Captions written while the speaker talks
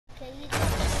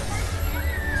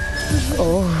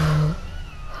Oh.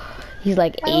 He's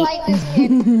like 8. I like this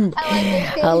kid. I like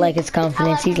this kid. I like his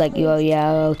confidence. He's like, yo, yeah,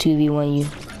 I'll 2v1 you.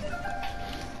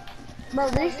 Bro,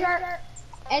 restart,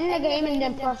 end the game, and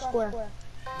then press square.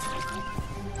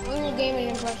 End the game and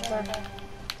then press square.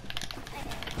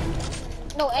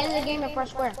 No, end the game and press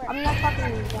square. I'm not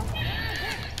fucking with you.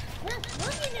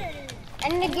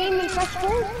 End the game and press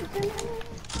square.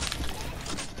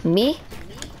 Me?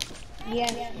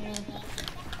 Yeah.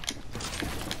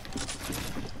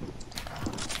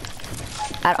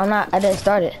 I didn't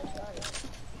start it.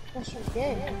 Yes, you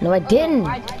did. No, I didn't.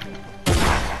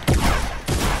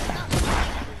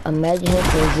 Imagine him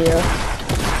for 0.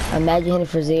 Imagine him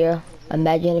for 0.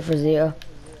 Imagine him for 0.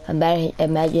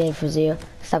 Imagine him for 0.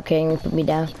 Stop carrying me, put me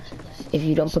down. If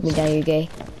you don't put me down, you're gay.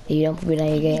 If you don't put me down,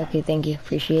 you're gay. Okay, thank you.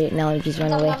 Appreciate it. Now you just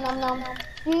run away.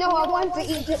 No, I want to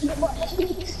eat it.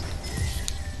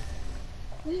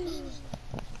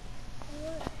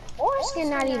 Or skin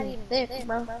not even thick,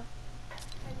 bro.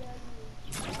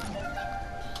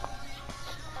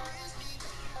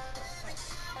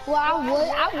 Well,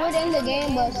 I would end the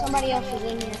game, but somebody else is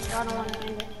in here, so I don't want to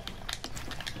end it.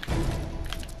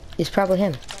 It's probably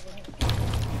him.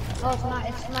 No, it's not.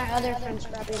 It's my other friend,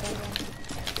 Scrappy.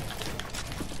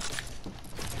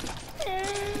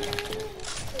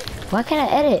 Why can't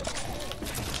I edit?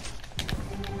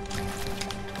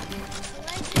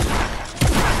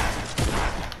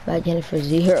 Imagine it for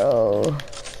 0.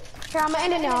 Sure, I'm gonna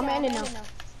end it now.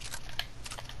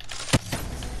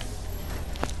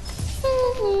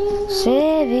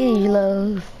 Savage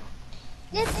love.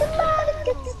 Get the money,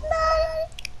 get the money.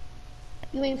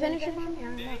 You ain't finished it,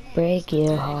 man? Break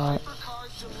your heart.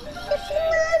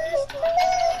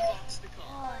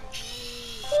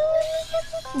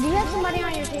 Do you have somebody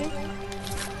on your team?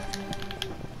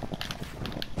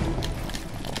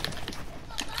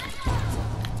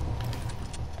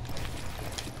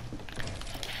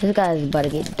 This guy's about to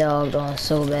get dogged on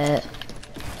so bad.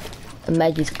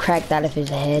 Imagine he's cracked out of his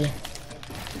head.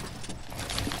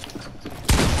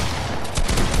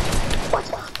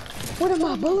 Where did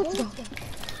my bullets go?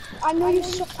 I know you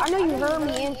heard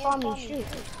me and saw me shoot.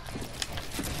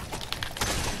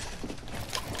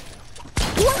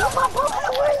 Where did my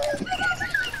bullets go?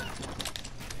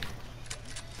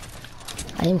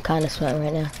 I am kind of sweating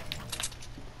right now.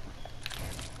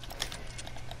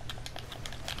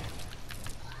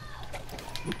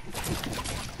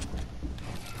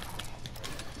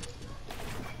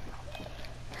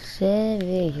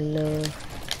 Savage love.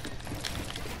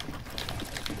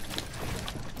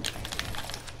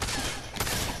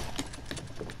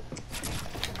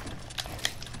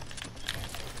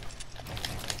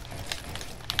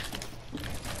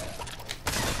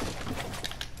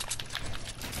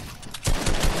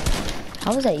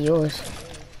 How was that yours?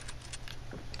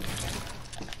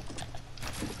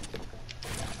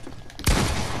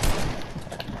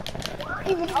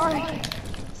 Even alright.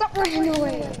 Stop running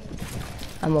away.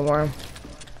 I'm a worm.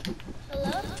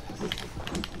 Hello?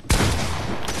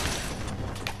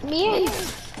 Me?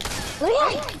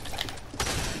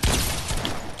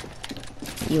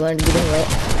 You wanted to get in, right?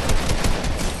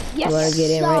 Yes. You want to get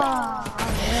in, right?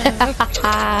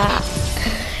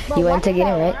 You want to get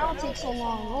in, right? That'll take so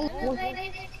long.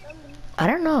 I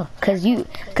don't know, cause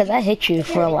I hit you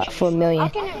for what, for 1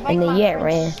 million, and then yeah, it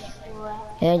ran,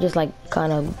 and I just like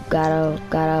kind of got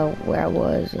out where I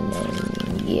was, and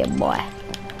then yeah, boy.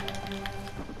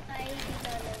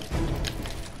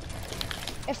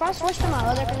 If I switch to my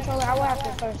other controller, I would have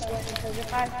to first sweat because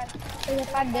if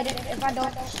I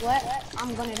don't sweat,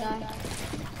 I'm gonna die.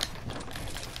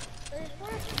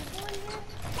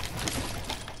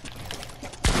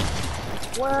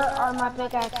 Where are my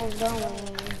pickaxes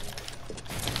going?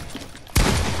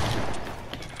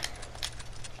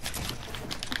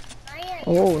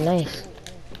 Oh, nice.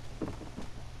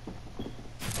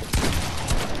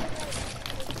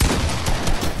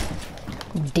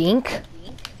 Dink.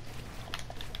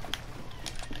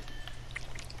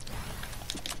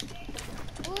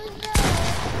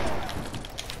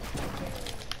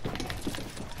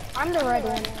 I'm the red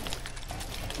one.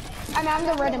 I'm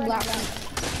the red and black one.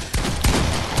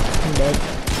 I'm dead.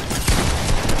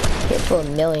 Hit for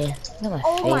 1 million. Look at my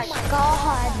Oh face. my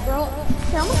god, bro.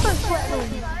 Here, I'm gonna start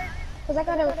sweating. Cause I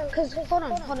gotta, hold on.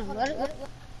 Let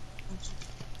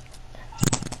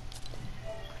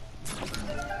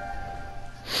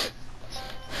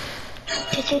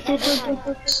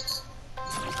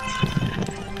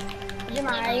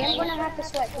Jemma, I am gonna have to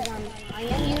sweat because I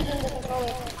am using the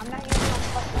controller. I'm not using my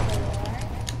fucking controller, alright?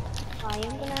 I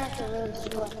am gonna have to really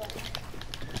sweat.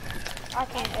 I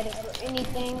can't edit for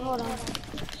anything. Hold on.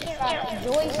 Got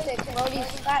joysticks, bro.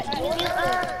 These fat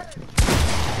joysticks.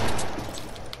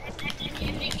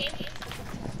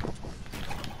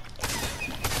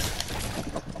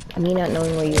 Me not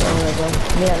knowing where you are, bro.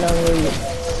 Me not knowing where you.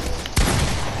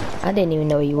 I didn't even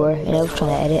know where you were, and I was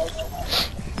trying to edit.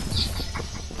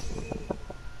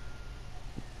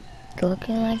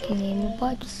 Looking like you need me,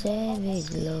 but you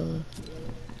savage love.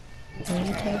 When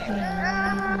you take me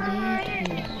out, you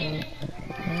need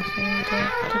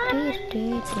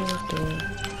to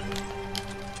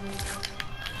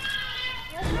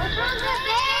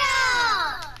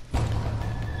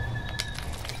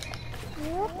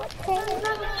I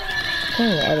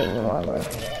can't even edit anymore, bro.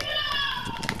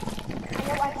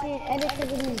 I can't edit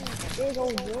because of these big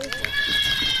old joysticks.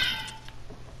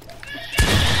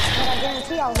 But I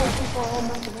guarantee I'll hit you for a whole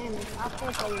bunch of damage. I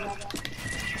can't tell you that.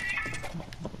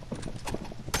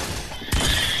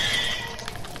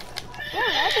 Yeah,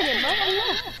 I did it,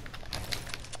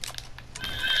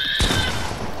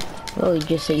 bro. Well, you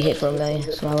just said you hit for a million,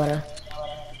 so why would I?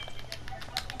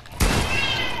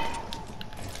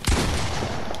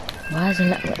 Why is it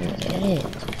not letting me edit?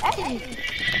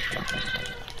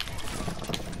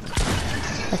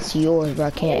 That's yours, bro.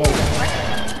 I can't edit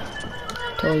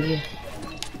that. Told you.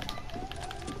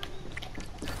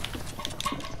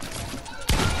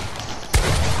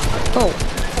 Oh.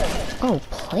 Oh,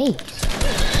 please.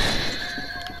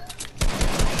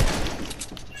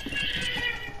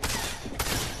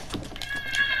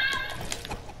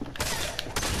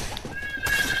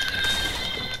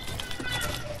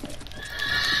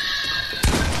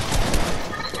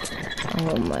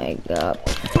 Oh my god.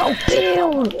 Bro,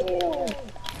 build!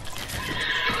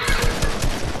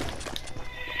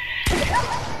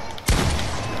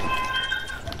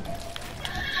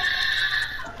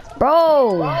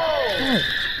 Bro! Oh,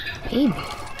 baby.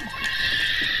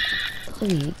 Oh,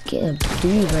 you getting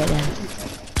breathe right now.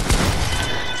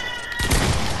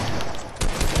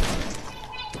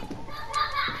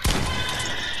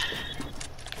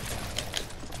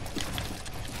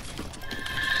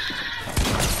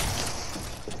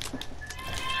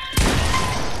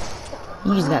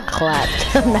 You just got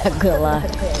clapped. I'm not gonna lie.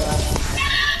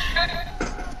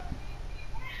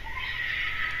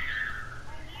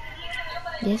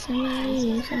 Yes,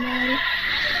 somebody.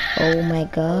 Oh my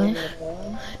gosh.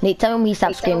 Nate, tell him he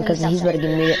stopped screaming because he's about to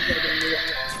get muted.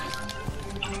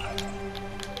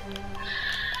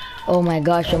 Oh my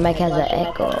gosh, your mic has an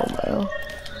echo, bro.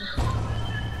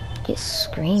 Get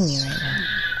screaming right now.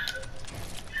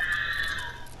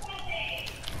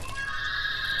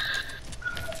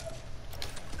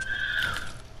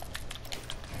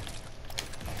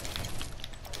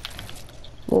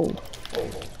 Whoa.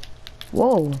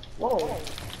 Whoa. Whoa.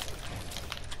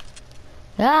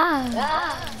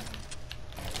 Ah.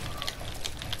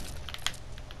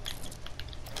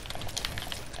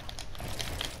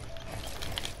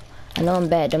 I know I'm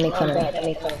bad, don't make fun of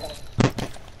me.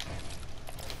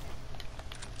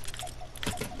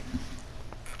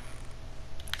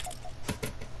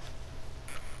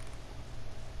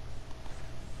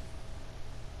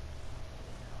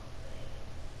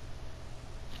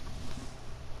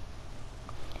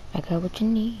 I got what you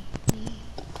need.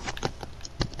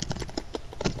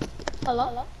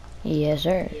 Hello? Yes,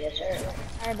 sir. Yes, sir.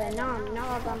 Alright, but now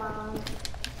I got my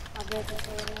good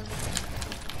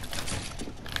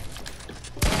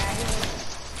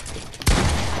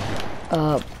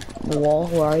Wall,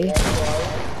 where are you?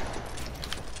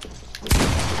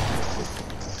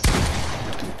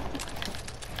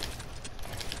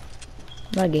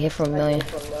 I'm about to get hit for a million.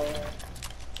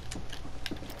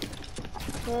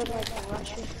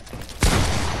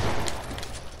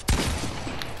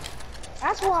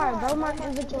 That's why, bro, my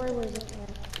inventory was in there.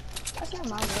 That's not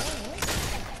my way.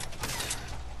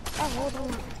 Oh, hold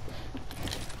on.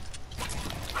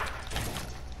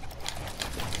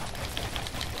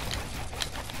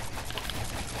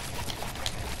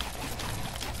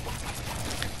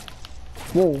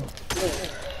 Whoa.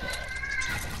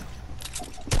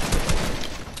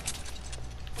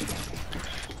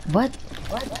 What?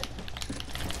 What?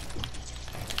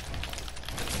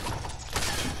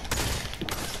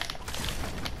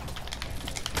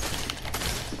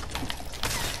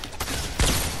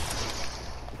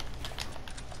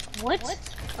 What?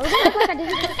 Oh, that like I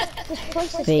didn't just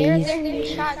place the stairs there and you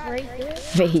shot right there.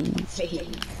 Phase.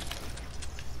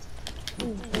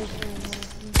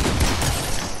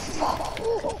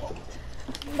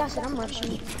 That's it, I'm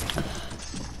rushing.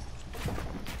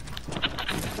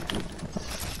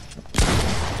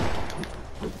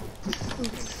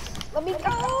 Let me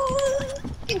go!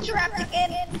 Get trapped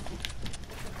again!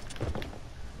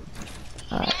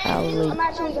 I'll probably. I'm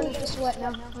actually going to sweat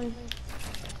now.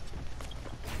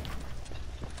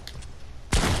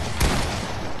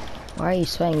 Why are you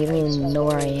sweating? You don't even know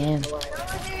where I am.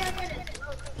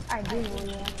 I do know,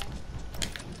 yeah.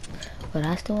 But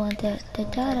I still want that. Da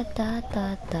da da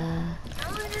da da.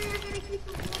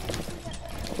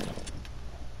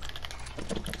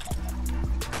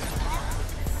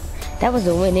 That was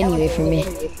a win anyway for me.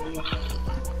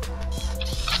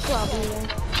 Probably, yeah.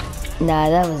 Nah,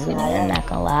 that was a win. I'm not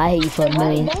gonna lie. I hate you for a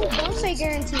million. Don't say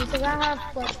guarantee, because I have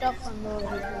pushed up from those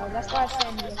before. That's why I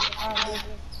said yes.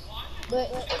 But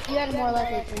you had a more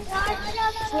likely chance.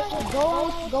 Go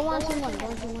on team 1. Go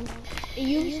on team 1.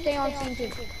 You stay on team 2.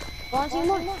 Go on team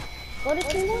 1. Go to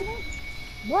team 1.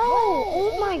 Bro,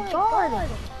 oh my god.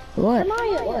 What?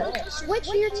 Samaya, switch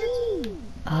your team.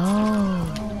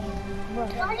 Oh.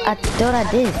 I thought I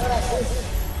did.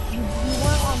 You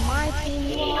weren't on my team,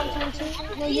 you were on team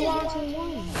 2? No, you were on team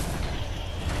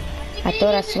 1. I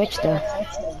thought I switched though.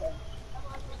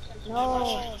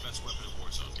 No.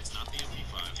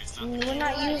 We're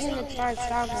not using the charge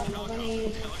shotgun, we're gonna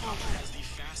use the pump.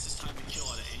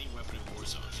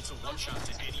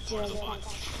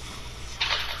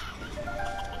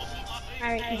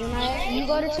 Alright, Jeremiah, you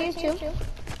go to team 2.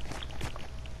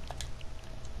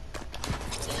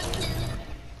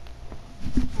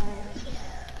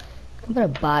 I'm gonna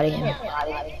body him.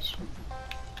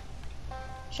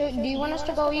 So, do you want us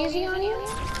to go easy on you?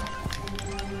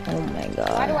 Oh my Why do god.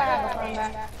 I have a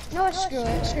combat? No, screw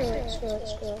it.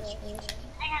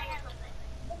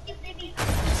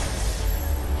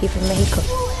 He from Mexico.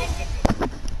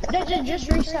 Just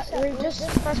reset, just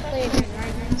press play again,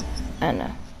 right? I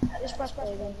know. Just press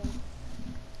play again.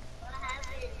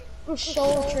 I'm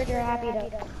so trigger happy to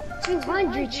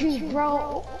 200 you,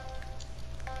 bro.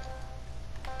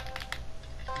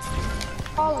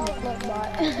 Call him a flip bot.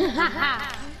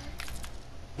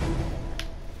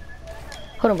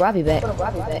 Hold on, Robbie back.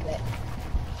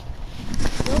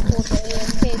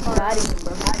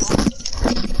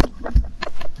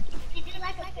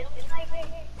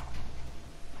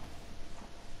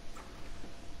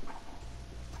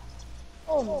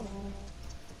 Oh no.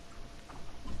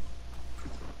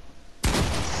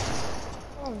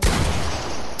 Oh no.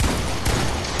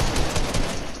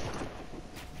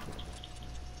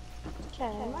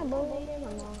 Chat, am I bullying him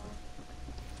or no?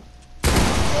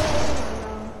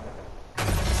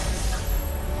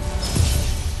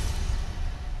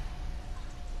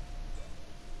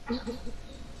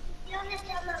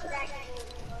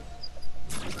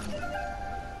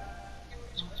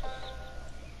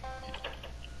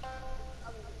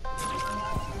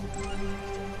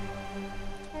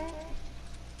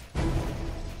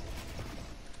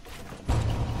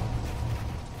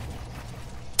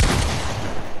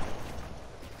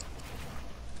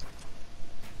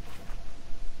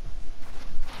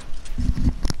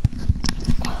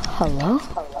 Hello?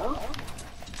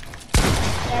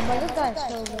 Yeah, but this guy's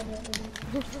so good.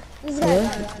 This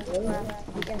guy's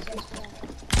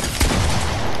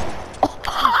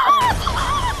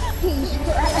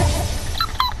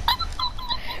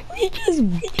He just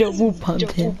double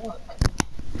pumped him.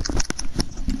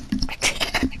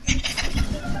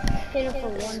 hit him for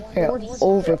 140.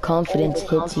 Overconfidence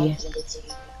hits you.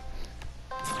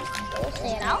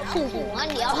 I'll choose one,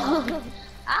 y'all.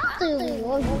 I'll choose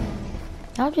one.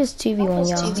 I'll just 2v1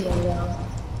 y'all.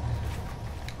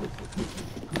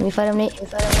 Can we fight him, Nate?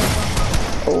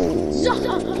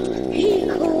 Oh. He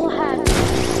collapsed.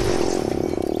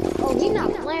 Oh, he's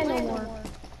not playing no more.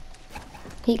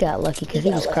 He got lucky because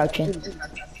he was crouching.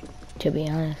 To be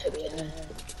honest.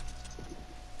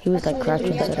 He was like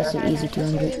crouching, so that's an easy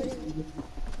 200.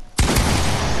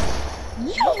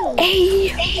 Hey!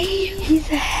 He's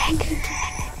a hacker.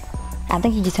 I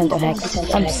think he just turned to hack.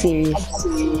 I'm serious.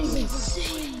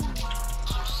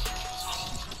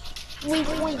 Wait,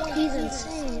 he's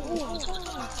insane.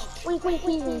 Wait,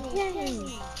 he's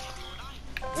insane.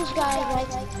 This guy is like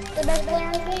the best player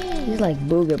in the game. He's like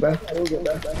Booger, bro.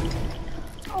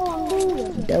 Oh, I'm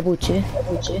Booger. Double cheer.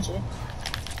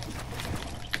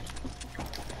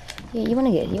 Yeah, you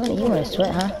wanna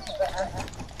sweat, huh?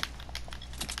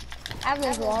 I have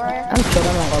this wall right. I'm sure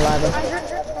I'm not gonna lie, bro.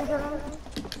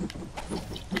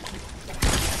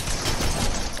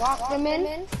 Walk them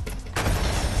in.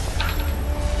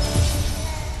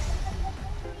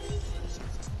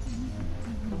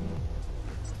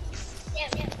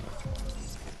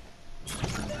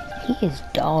 He is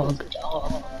dog.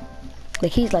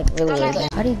 Like he's like really good.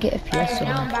 How do you get FPS so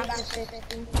Now I'm high? back to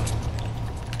 60.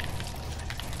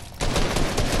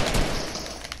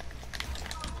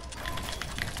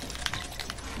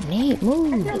 Nate,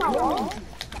 move. I'm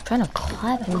trying to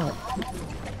clap him up.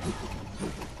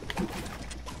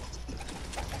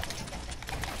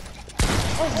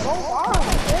 Oh, both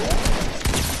arms, dude.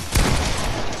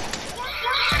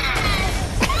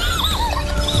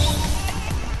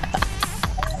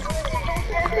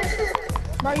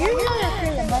 Bro, you know that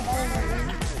you're the best player in the game.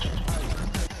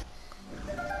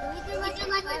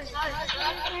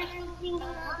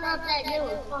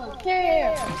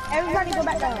 Here. Everybody go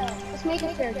back down. Let's make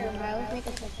it fair, Jeremiah. Let's make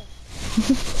it fair.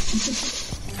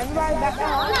 Everybody back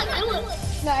down.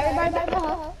 No, everybody back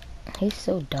down. He's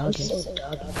so doggy.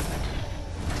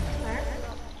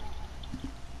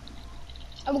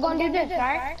 And we're gonna do this,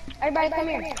 alright? Everybody come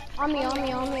here. On me.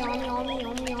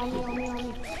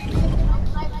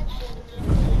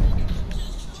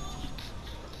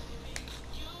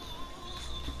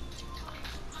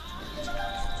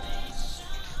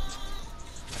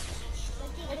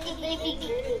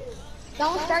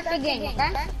 Don't start the game,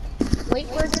 okay? Wait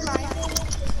for the time.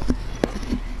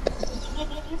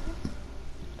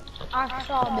 I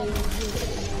saw baby.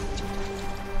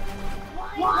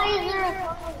 Why is there a...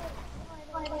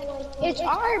 It's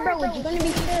alright, bro. It's gonna be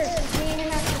fair.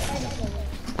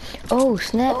 Oh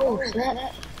snap!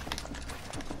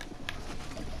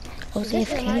 Oh, see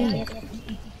if he.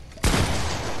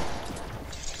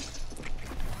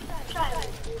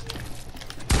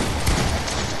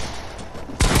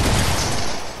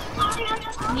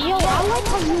 Yo, I like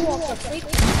how you walk the freak.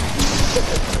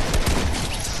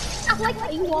 I like how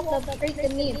you walk the freak to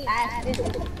me fast.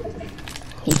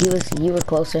 You were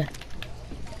closer.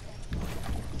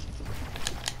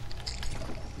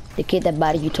 The kid that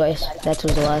bodied you twice, that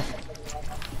was alive.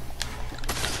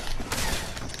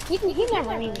 He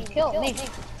never even killed me.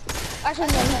 Actually,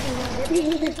 no,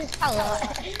 he can a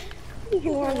lot. He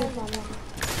can run this on me.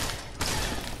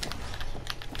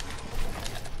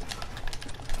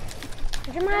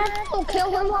 Did you mind to kill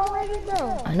him already,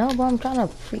 bro? I know, bro. I'm trying to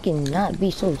freaking not be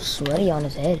so sweaty on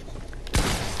his head.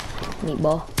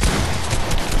 Meatball.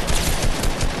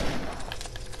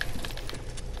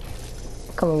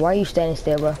 Come on, why are you standing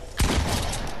still, bro?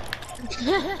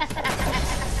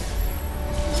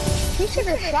 You should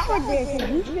have showered there, because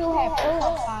you still have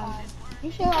pull-up time.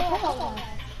 You still have pull-up time.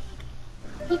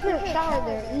 He could have showered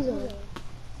there easily.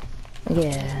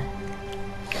 Yeah.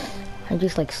 I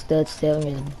just like stood still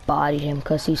and just bodied him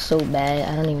because he's so bad.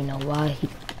 I don't even know why he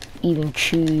even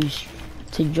choose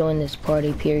to join this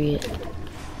party, period.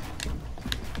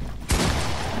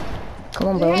 Come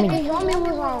on, bro. Let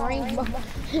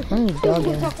me dog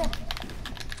him.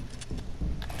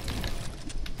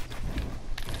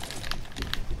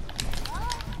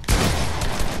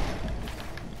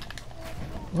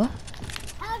 What?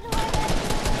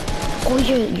 Oh,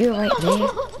 you're right there.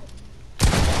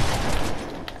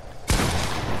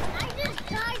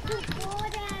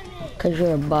 Cause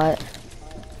you're a bot.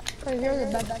 Cause you're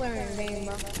the best player in the game,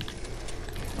 bro.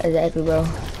 Exactly, bro.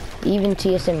 Even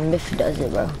TSM Myth does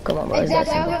it, bro. Come on, bro.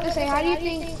 Exactly. I was about to say, how do you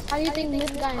think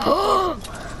Myth got in?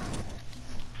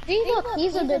 See, look,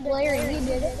 he's a good player and he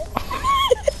did it.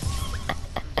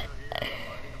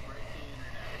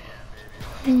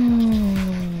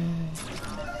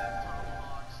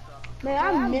 Man,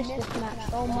 I missed this match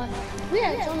so much. We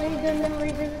had so many good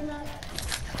memories in this match.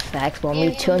 Facts, when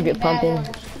we 200 pumping.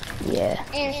 Yeah.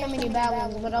 And so many bad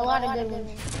ones, but a lot of good ones.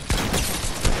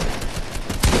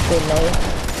 Wait,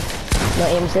 no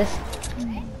aim assist?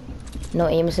 No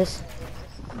aim assist?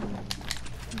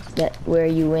 That where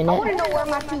you win I it? wanna know where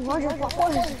my 200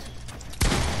 was.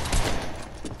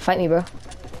 Fight me, bro.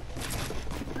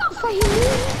 Don't fight me.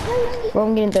 Bro,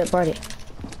 I'm getting third party.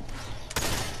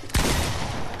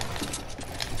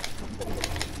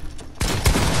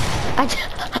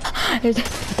 If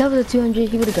that was a 200,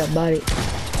 he would've got bodied.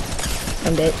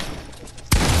 I'm dead.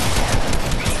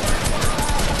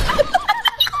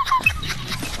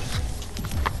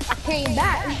 I came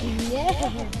back.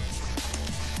 Yeah.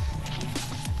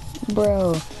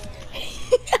 Bro.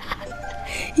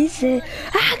 He said,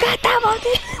 I got that one.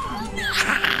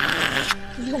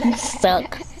 You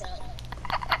suck.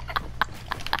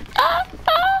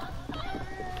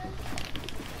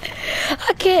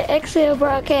 I can't exhale, bro.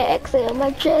 I can't exhale my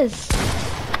chest.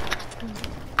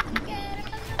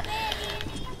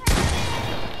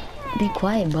 Be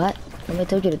quiet, bot. I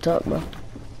told you to talk, bro.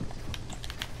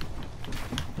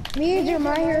 Me and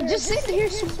Jeremiah just sitting here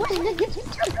sweating against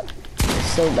each other.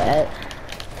 It's so bad.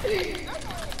 50.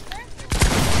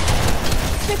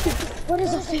 What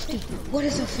is a 50? What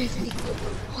is a 50?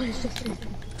 What is a 50?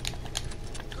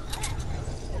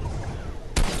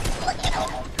 Look at him!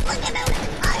 Look at him!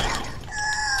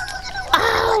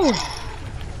 Ow!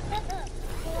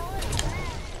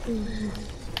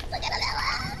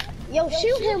 Yo,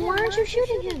 shoot him! Why aren't you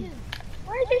shooting him?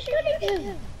 Why aren't you shooting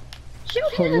him? Shoot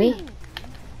him! For me? I'm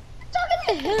talking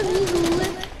him, he's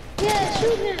lit. Yeah,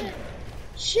 shoot him.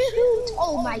 Shoot!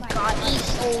 Oh my god, he's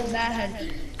so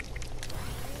bad.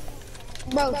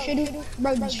 Bro, should we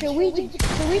try and get this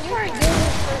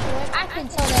first one? I can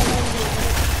tell that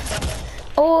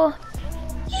Or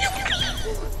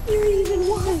you're even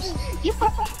worse. You're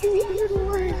even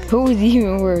worse. who is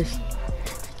even worse?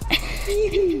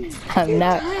 I'm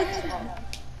not.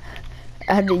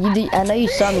 I know you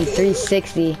saw me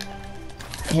 360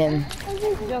 him.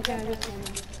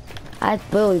 I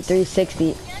literally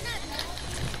 360.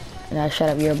 Now shut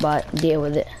up, you're a bot. Deal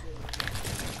with it.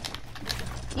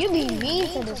 You be mean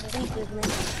to the speakers, man.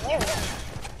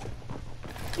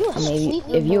 I mean,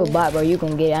 if you a bot, bro, you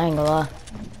gonna get it. I ain't gonna lie.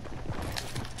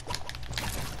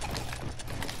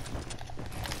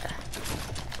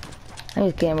 I'm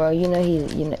just kidding, bro. You know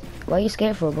why you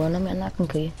scared for, bro? I mean, I'm not gonna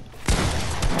kill you.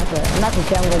 I'm not gonna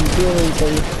kill you. I'm gonna deal with you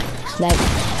till you snap.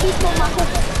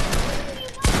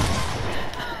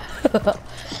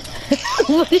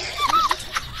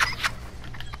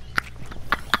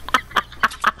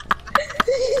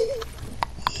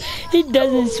 He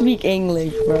doesn't speak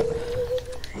English, bro.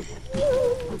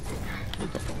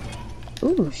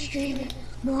 Ooh. Streaming.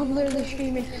 Bro, I'm literally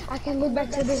streaming. I can look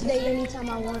back to this day anytime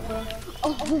I want, bro.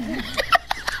 Oh.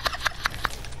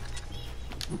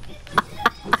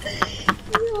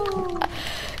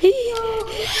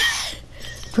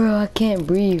 Bro, I can't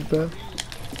breathe, bro.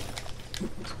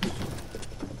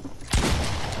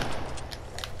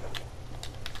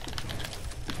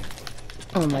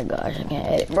 Oh my gosh, I can't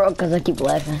edit, bro, because I keep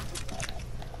laughing.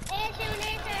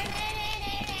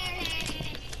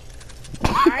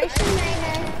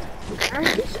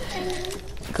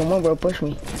 Come on, bro, push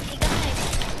me.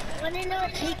 He's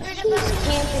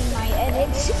camping my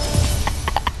edits.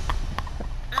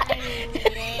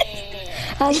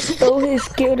 I stole his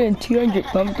skill and 200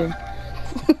 pumped him.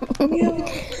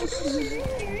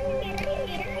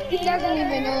 He doesn't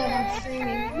even know that I'm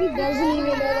streaming. He doesn't even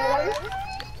know that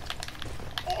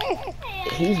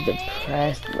He's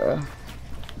depressed, bro.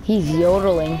 He's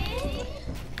yodeling.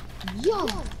 Yo.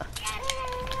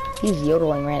 He's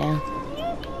yodeling right now.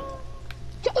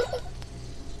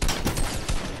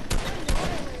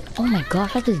 Oh my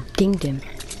gosh, I just dinged him.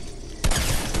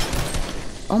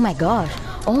 Oh my gosh.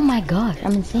 Oh my gosh,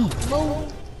 I'm insane. Boom.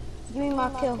 Give me my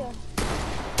kill.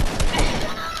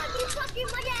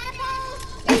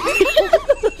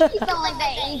 You sound like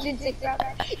that ancient TikTok.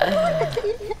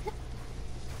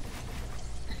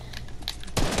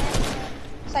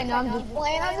 It's like, no, I'm just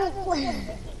playing.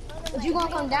 But you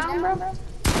gonna come down, bro?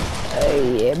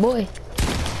 Hey, yeah, boy.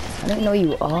 I don't know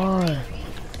you are.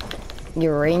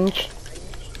 Your range?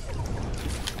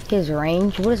 His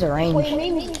range? What is a range? Wait,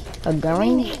 maybe. A gun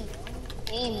range?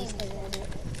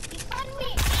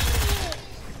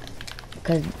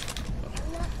 Cause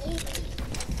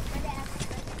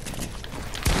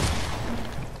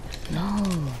no,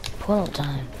 pull up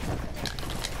time.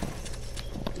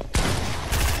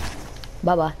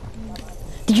 Bye bye.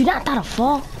 Did you not thought to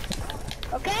fall?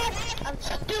 Okay, I'm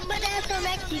stupid ass from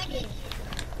Mexican.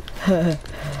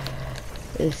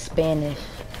 It's Spanish,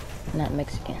 not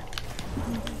Mexican.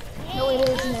 No, it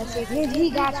is Mexican. He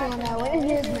got you on that one.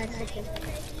 It is Mexican.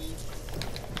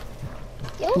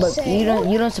 But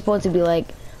you don't supposed to be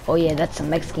like, oh yeah, that's a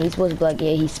Mexican. He's supposed to be like,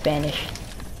 yeah, he's Spanish.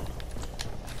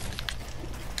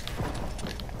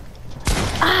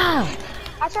 Ah!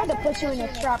 I tried to put you in a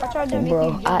trap. I tried to make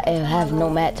Bro, you I have no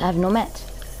mats. I have no mats.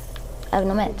 I have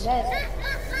no mats.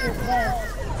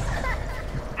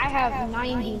 I have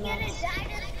 90 mats.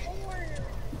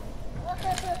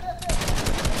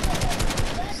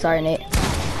 Sorry, Nate.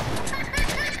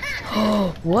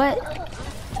 Oh, what?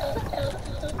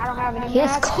 I don't have any He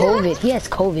has mats. COVID. He has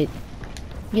COVID.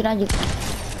 You know, just.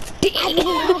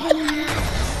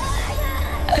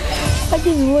 I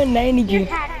just 190 you. You're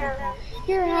a hacker.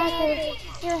 You're a hacker.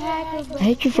 You're a hacker. Bro. I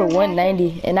hit you for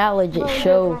 190, and I legit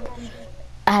show.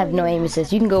 I have no aim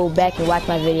assist. You can go back and watch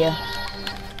my video.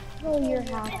 Oh, you're a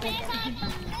hacker.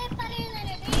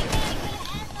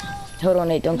 Hold on,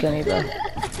 Nate. Don't kill me, bro.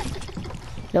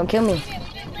 Don't kill me.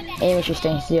 Aim assist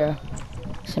staying 0.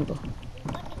 Simple.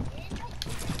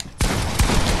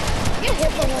 You're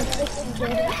hit for 160,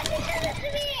 dude.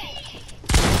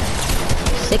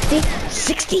 60?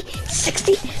 60?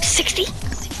 60? 60?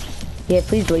 Yeah,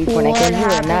 please delete Fortnite, because you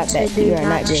are not that. You are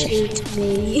not good.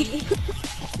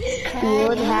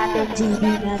 What happened to you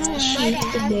not to shoot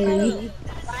me?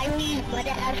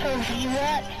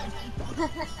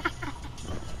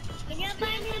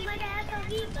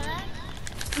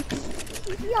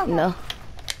 No.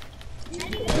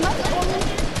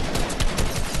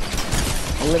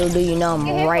 Little do you know,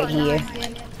 I'm right here.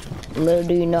 Little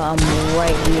do you know I'm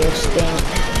right here, stink.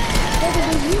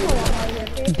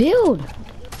 Build!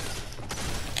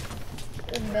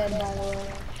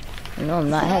 No, I'm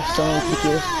not. I have so many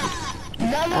PQs.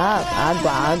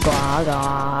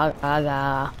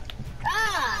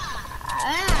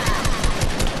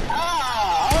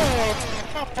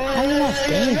 How you not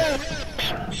staying?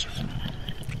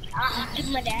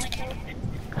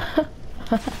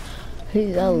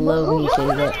 Please, I love when you say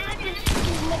that.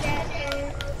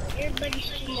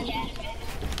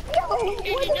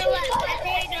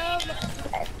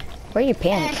 Where are your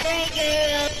parents?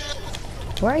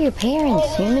 Where are your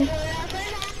parents, human?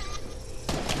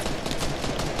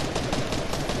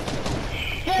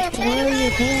 Where are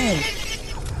your parents?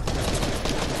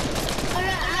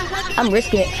 I'm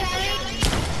risking it.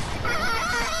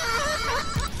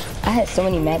 I had so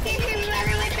many mats.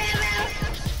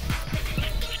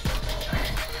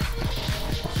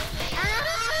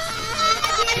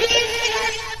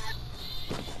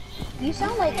 You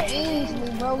sound like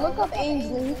Ainsley, bro. Look up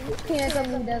Ainsley. You can't tell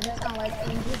me he doesn't sound like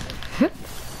Ainsley.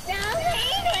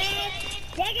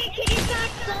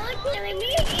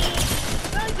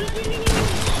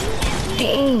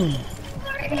 Dang.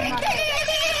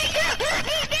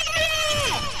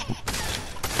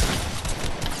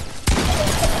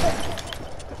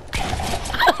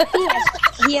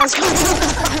 He has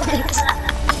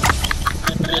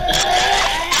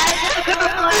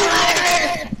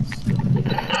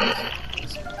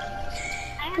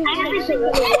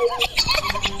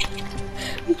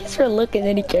We just were looking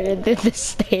at each other through the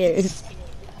stairs.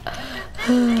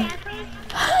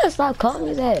 Stop calling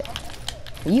me that.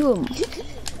 You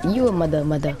a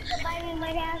mother.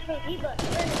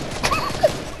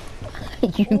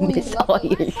 You miss all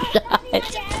your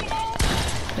shots.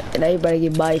 And everybody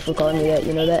get bodied for calling me that,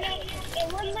 you know that?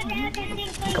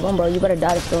 Come on, bro, you better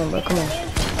die to storm, bro, come on.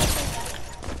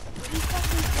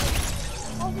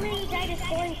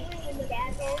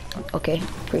 Okay,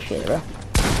 appreciate it, bro.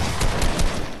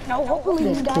 no, hopefully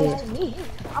That's you die clear. to me.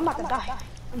 I'm about to die.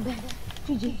 I'm dead.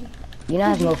 GG. You know I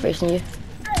have more fish than you.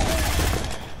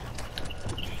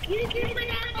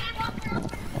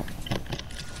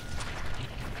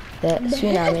 That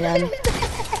tsunami nami.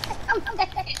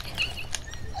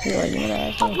 You know that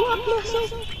asshole.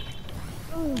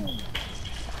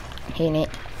 Hey Nate.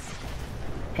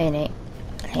 Hey Nate.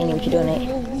 Hey Nate, what you doing, Nate?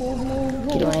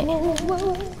 What you doing, Nate? What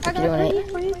you doing,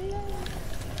 Nate?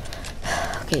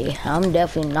 Okay, I'm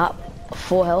definitely not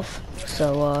full health,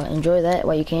 so enjoy that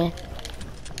while you can.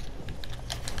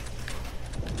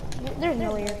 There's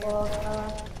no way you're full.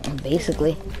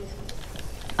 Basically.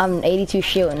 I'm 82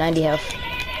 shield and 90 health.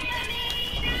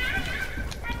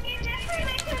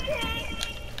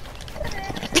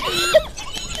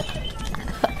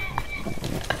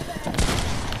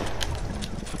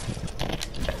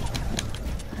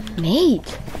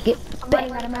 Nate, get back.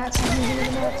 Running out of mats.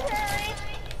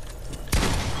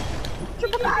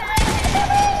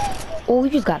 Oh, we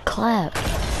just got clapped.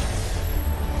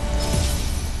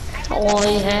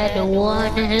 Only had the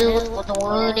one health with the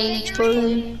 1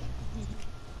 HP.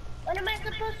 What am I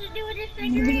supposed to do with this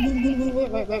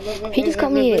cigarette? He just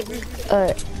called me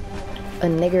a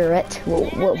niggerette.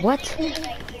 What?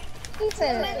 He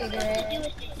said a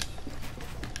cigarette.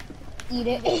 Eat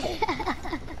it. I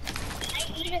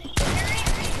eat a cigarette?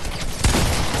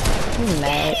 You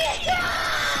mad?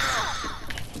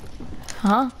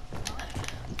 Huh?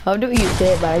 I'll do what you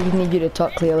said, but I just need you to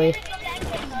talk clearly.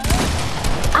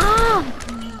 Ah!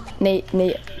 Nate.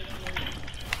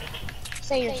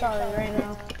 Say you're sorry right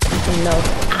now. No.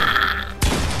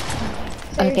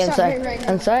 Say Okay, you're I'm sorry. right now.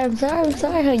 I'm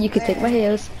sorry. You can take my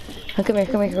heels. Come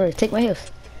here. Take my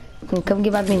heels. Come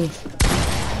get my minis.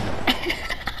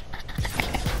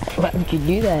 Why would you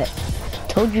do that?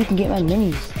 Told you you can get my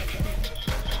minis.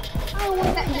 I don't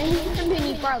want that mini. The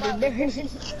mini probably bigger.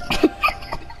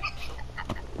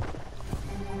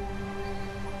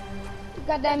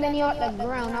 Got that mini off the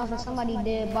ground. I was like somebody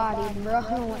dead body, bro. I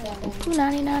don't want that one. Ooh,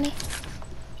 nanny.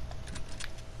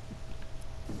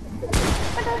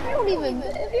 But if you don't even,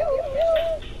 if you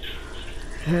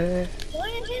Why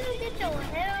did you get your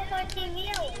hair off my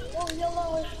TV? Oh, you'll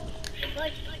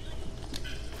like,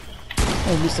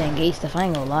 I'll be saying gay stuff. I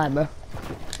ain't gonna lie, bro.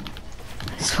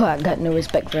 That's why I got no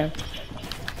respect for him.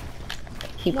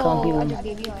 Keep calling no, I people. just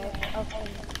gave you a okay.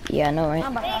 Yeah, I know, right?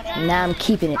 I'm about to Now I'm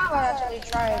keeping it. I'm about to actually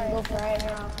try and go for it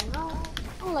now. No, I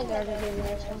don't like that. I just gave you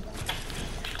this one.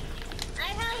 I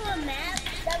have a map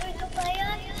that we can play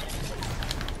on.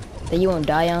 That you won't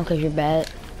die on because you're bad.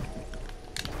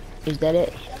 Is that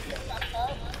it?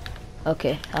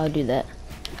 Okay, I'll do that.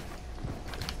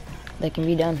 That can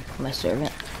be done, my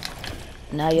servant.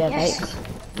 Now you have Yes. height.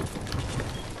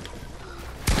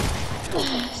 Still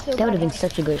That would got have been that.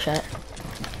 such a good shot.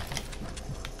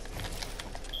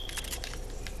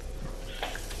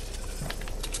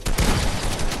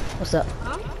 What's up?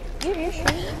 Huh? You're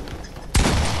shooting.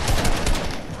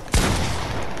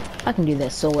 I can do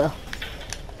that so well.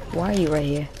 Why are you right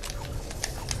here?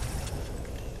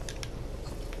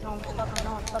 No, I'm stuck,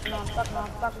 no, I'm stuck, no, I'm stuck, no,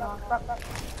 I'm stuck, no, I'm stuck.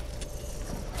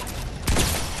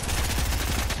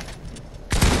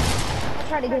 I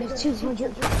tried to go to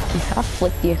 200. I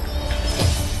flicked you.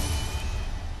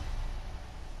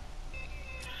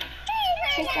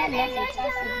 Take that message,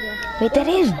 that's it, Wait, that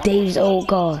is Dave's old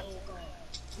car.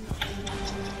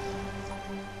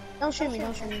 Don't shoot me,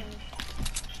 don't shoot me.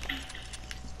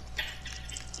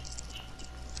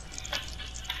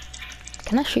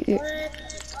 Can I shoot you?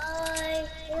 Bye.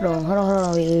 Hold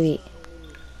on, wait.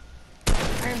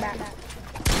 Turn back.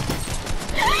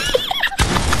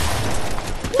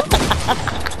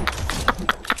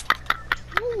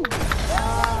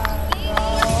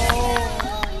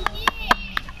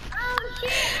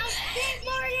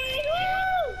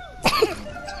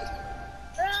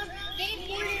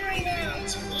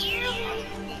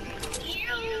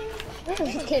 What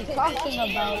is this kid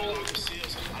talking about?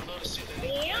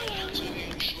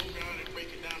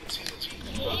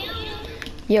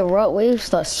 Yeah, Rod Wave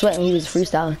started sweating when he was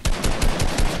freestyling.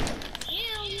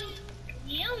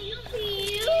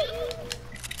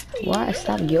 Why?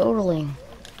 Stop yodeling.